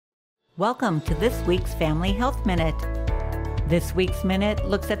Welcome to this week's Family Health Minute. This week's minute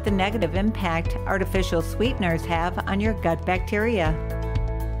looks at the negative impact artificial sweeteners have on your gut bacteria.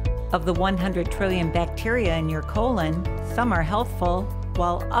 Of the 100 trillion bacteria in your colon, some are healthful,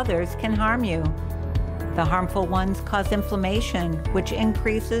 while others can harm you. The harmful ones cause inflammation, which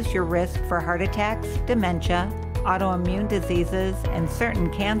increases your risk for heart attacks, dementia, autoimmune diseases, and certain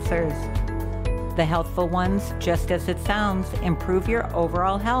cancers. The healthful ones, just as it sounds, improve your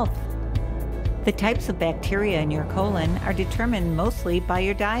overall health. The types of bacteria in your colon are determined mostly by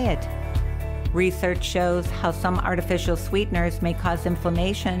your diet. Research shows how some artificial sweeteners may cause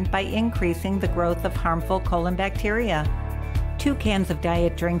inflammation by increasing the growth of harmful colon bacteria. 2 cans of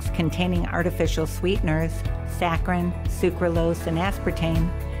diet drinks containing artificial sweeteners, saccharin, sucralose, and aspartame,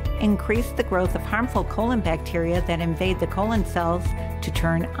 increase the growth of harmful colon bacteria that invade the colon cells to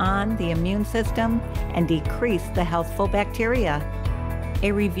turn on the immune system and decrease the healthful bacteria.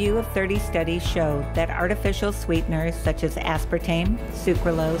 A review of 30 studies showed that artificial sweeteners such as aspartame,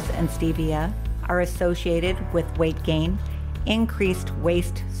 sucralose, and stevia are associated with weight gain, increased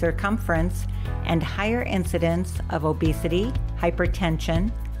waist circumference, and higher incidence of obesity,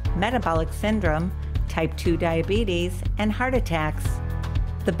 hypertension, metabolic syndrome, type 2 diabetes, and heart attacks.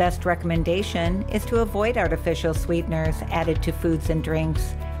 The best recommendation is to avoid artificial sweeteners added to foods and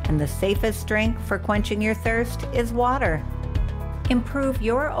drinks, and the safest drink for quenching your thirst is water. Improve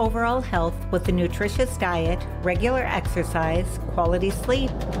your overall health with a nutritious diet, regular exercise, quality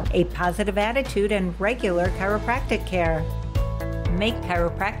sleep, a positive attitude, and regular chiropractic care. Make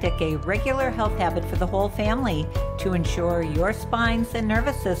chiropractic a regular health habit for the whole family to ensure your spines and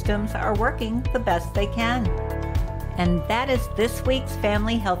nervous systems are working the best they can. And that is this week's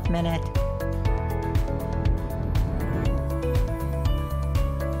Family Health Minute.